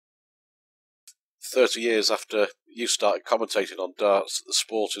30 years after you started commentating on darts, the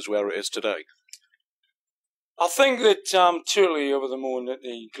sport is where it is today? I think that I'm totally over the moon at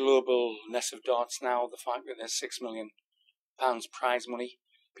the globalness of darts now, the fact that there's £6 million prize money.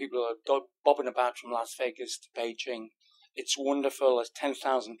 People are bobbing about from Las Vegas to Beijing. It's wonderful as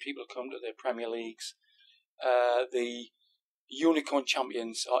 10,000 people come to the Premier Leagues. The unicorn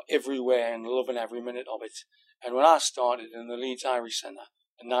champions are everywhere and loving every minute of it. And when I started in the Leeds Irish Centre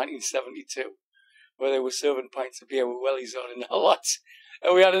in 1972, where they were serving pints of beer with wellies on and a lot,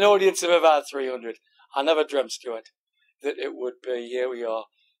 and we had an audience of about 300, I never dreamt, Stuart, that it would be, here we are,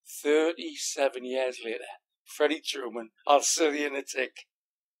 37 years later, Freddie Truman, I'll serve you in a tick,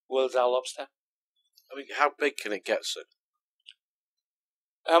 world's our lobster. I mean, how big can it get, Sid?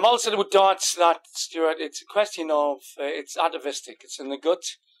 Also with darts, that, Stuart, it's a question of, it's atavistic, it's in the gut.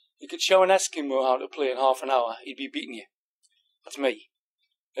 You could show an Eskimo how to play in half an hour, he'd be beating you. That's me.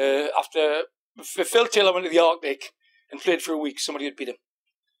 If Phil Taylor went to the Arctic and played for a week, somebody would beat him.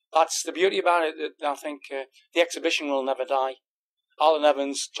 That's the beauty about it. That I think the exhibition will never die. Alan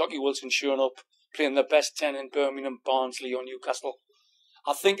Evans, Chucky Wilson showing up, playing the best 10 in Birmingham, Barnsley or Newcastle.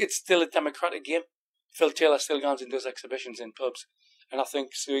 I think it's still a democratic game. Phil Taylor still goes and does exhibitions in pubs. And I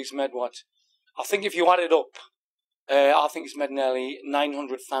think so he's made what? I think if you add it up, I think he's made nearly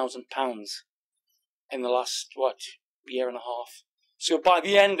 £900,000 in the last, year and a half. So by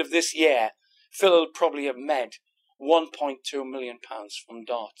the end of this year, Phil will probably have made £1.2 million from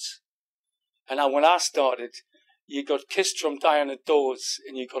darts. And now when I started, you got kissed from Diana Dawes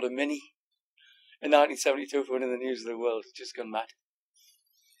and you got a Mini in 1972 for winning the News of the World. It's just gone mad.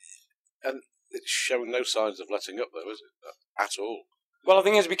 And it's showing no signs of letting up, though, is it? At all. Well, the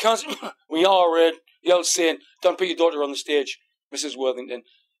thing is, because we are the old saying, don't put your daughter on the stage, Mrs. Worthington.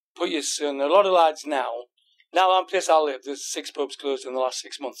 Put your son. A lot of lads now in place I live, there's 6 pubs closed in the last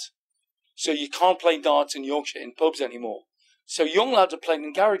 6 months. So you can't play darts in Yorkshire in pubs anymore. So young lads are playing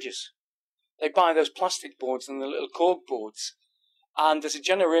in garages. They buy those plastic boards and the little cork boards. And there's a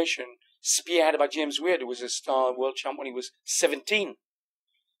generation spearheaded by James Wade, who was a star world champ when he was 17.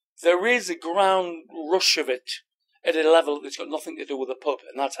 There is a ground rush of it at a level that's got nothing to do with the pub,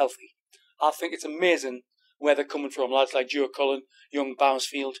 and that's healthy. I think it's amazing where they're coming from, lads like Joe Cullen, young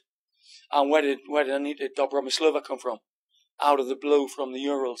Bousfield. And where did Anita Dobromyslova come from? Out of the blue from the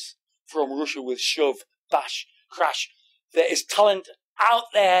Urals, from Russia with shove, bash, crash. There is talent out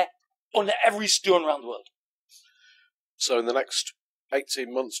there under every stone around the world. So in the next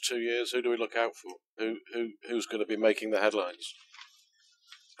 18 months, 2 years, who do we look out for? Who's going to be making the headlines?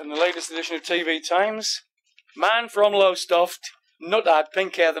 In the latest edition of TV Times, man from Lowestoft, nut had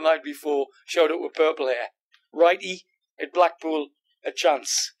pink hair the night before, showed up with purple hair. Righty, at Blackpool, a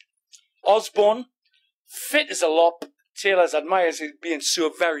chance. Osborne, fit as a lop. Taylor's admires him being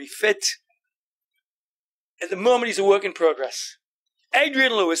so very fit. At the moment, he's a work in progress.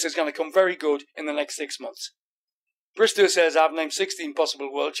 Adrian Lewis is going to come very good in the next 6 months. Bristow says, I've named 16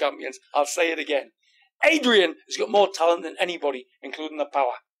 possible world champions. I'll say it again. Adrian has got more talent than anybody, including the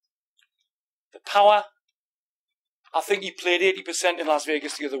power. The power, I think he played 80% in Las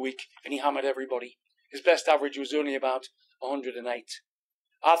Vegas the other week, and he hammered everybody. His best average was only about 108.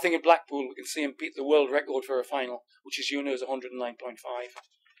 I think in Blackpool, we can see him beat the world record for a final, which is 109.5.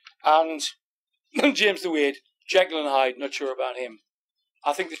 And James the Wade, Jekyll and Hyde, not sure about him.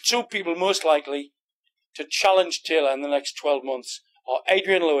 I think the 2 people most likely to challenge Taylor in the next 12 months are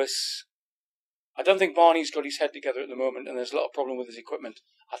Adrian Lewis. I don't think Barney's got his head together at the moment, and there's a lot of problem with his equipment.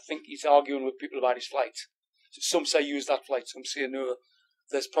 I think he's arguing with people about his flight. Some say use that flight, some say no.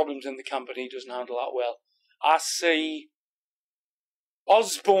 There's problems in the camp and he doesn't handle that well. I see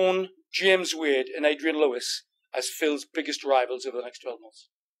Osborne, James Wade and Adrian Lewis as Phil's biggest rivals over the next 12 months.